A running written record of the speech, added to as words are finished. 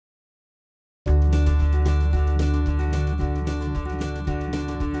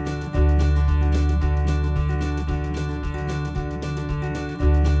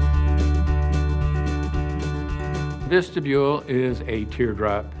Vistabule is a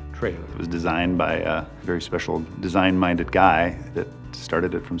teardrop trailer. It was designed by a very special design-minded guy that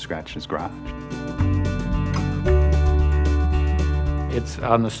started it from scratch in his garage. It's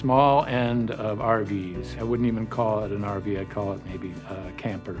on the small end of RVs. I wouldn't even call it an RV, I'd call it maybe a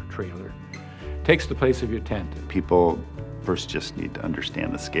camper trailer. Takes the place of your tent. People first just need to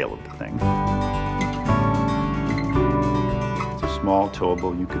understand the scale of the thing. It's a small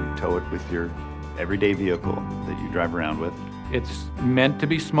towable. You can tow it with your everyday vehicle that you drive around with. It's meant to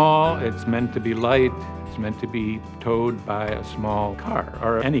be small, it's meant to be light, it's meant to be towed by a small car,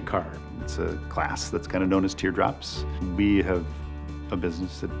 or any car. It's a class that's kind of known as teardrops. We have a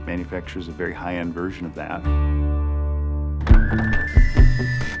business that manufactures a very high-end version of that.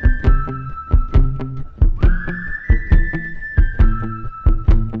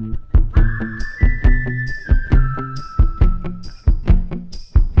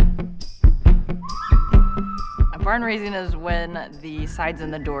 Barn raising is when the sides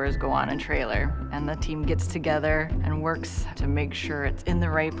and the doors go on a trailer and the team gets together and works to make sure it's in the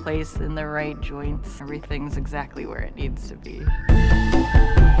right place, in the right joints. Everything's exactly where it needs to be.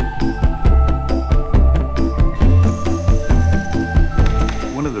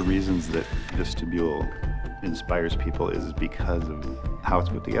 One of the reasons that Vistabule inspires people is because of how it's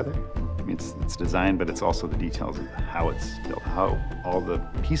put together. I mean, it's designed, but it's also the details of how it's built, how all the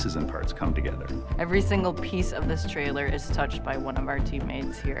pieces and parts come together. Every single piece of this trailer is touched by one of our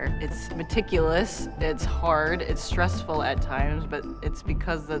teammates here. It's meticulous, it's hard, it's stressful at times, but it's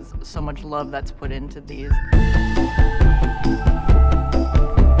because there's so much love that's put into these.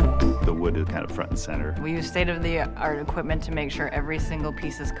 The wood is kind of front and center. We use state-of-the-art equipment to make sure every single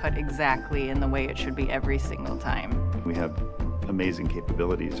piece is cut exactly in the way it should be every single time. We have amazing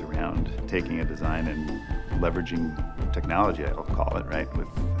capabilities around taking a design and leveraging technology, I'll call it, right? With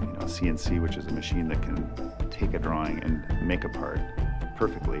CNC, which is a machine that can take a drawing and make a part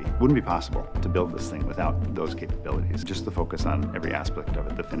perfectly. Wouldn't be possible to build this thing without those capabilities. Just the focus on every aspect of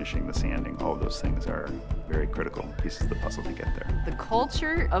it, the finishing, the sanding, all of those things are very critical pieces of the puzzle to get there. The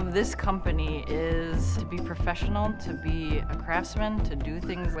culture of this company is to be professional, to be a craftsman, to do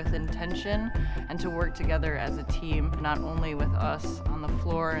things with intention, and to work together as a team, not only with us on the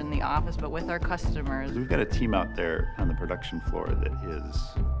floor in the office, but with our customers. We've got a team out there on the production floor that is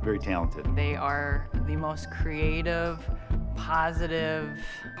very talented. They are the most creative, positive,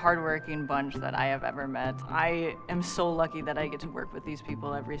 hardworking bunch that I have ever met. I am so lucky that I get to work with these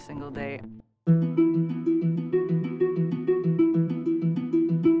people every single day.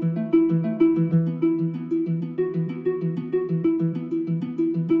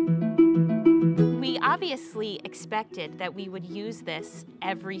 We obviously expected that we would use this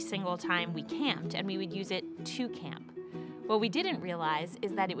every single time we camped, and we would use it to camp. What we didn't realize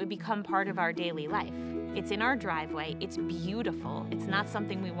is that it would become part of our daily life. It's in our driveway, it's beautiful, it's not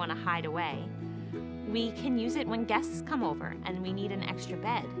something we want to hide away. We can use it when guests come over and we need an extra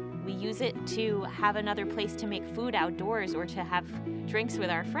bed. We use it to have another place to make food outdoors or to have drinks with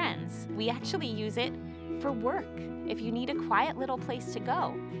our friends. We actually use it for work. If you need a quiet little place to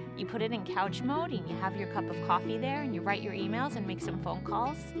go, you put it in couch mode and you have your cup of coffee there and you write your emails and make some phone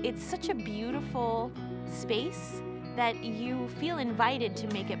calls. It's such a beautiful space that you feel invited to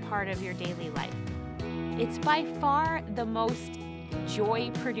make it part of your daily life. It's by far the most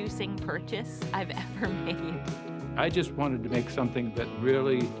joy-producing purchase I've ever made. I just wanted to make something that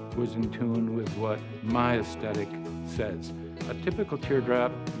really was in tune with what my aesthetic says. A typical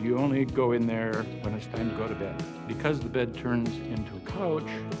teardrop, you only go in there when it's time to go to bed. Because the bed turns into a couch,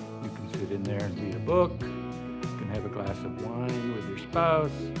 you can sit in there and read a book, you can have a glass of wine with your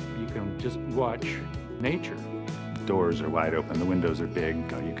spouse, you can just watch nature. Doors are wide open, the windows are big,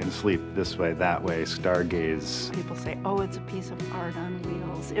 you can sleep this way, that way, stargaze. People say, oh, it's a piece of art on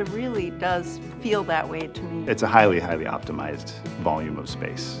wheels. It really does feel that way to me. It's a highly, highly optimized volume of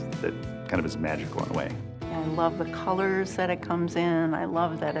space that kind of is magical in a way. I love the colors that it comes in. I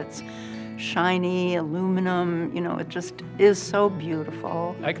love that it's shiny, aluminum, it just is so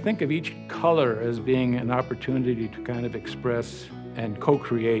beautiful. I think of each color as being an opportunity to kind of express and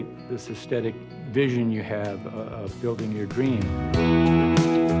co-create this aesthetic vision you have of building your dream.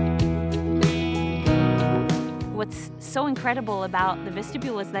 What's so incredible about the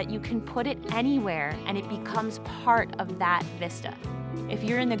Vistabule is that you can put it anywhere and it becomes part of that vista. If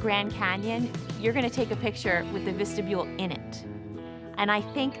you're in the Grand Canyon, you're going to take a picture with the Vistabule in it. And I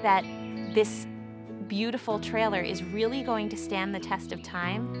think that this beautiful trailer is really going to stand the test of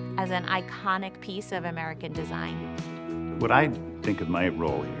time as an iconic piece of American design. What I think of my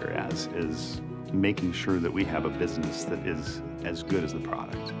role here as is making sure that we have a business that is as good as the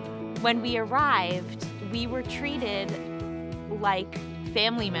product. When we arrived, we were treated like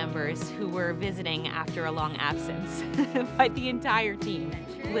family members who were visiting after a long absence by the entire team.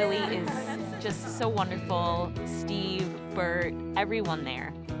 Lily is just so wonderful, Steve, Bert, everyone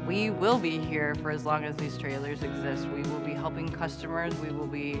there. We will be here for as long as these trailers exist. We will be helping customers, we will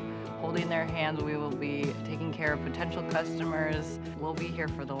be holding their hands, we will be taking care of potential customers. We'll be here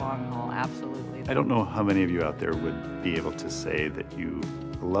for the long haul, absolutely. I don't know how many of you out there would be able to say that you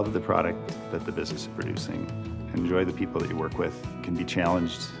love the product that the business is producing, enjoy the people that you work with, can be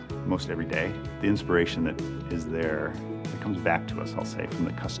challenged most every day. The inspiration that is there, it comes back to us, I'll say, from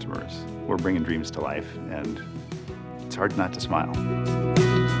the customers. We're bringing dreams to life, and it's hard not to smile.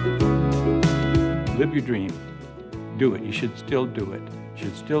 Live your dream. Do it. You should still do it. You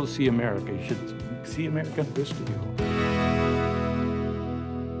should still see America. You should see America in Vistabule.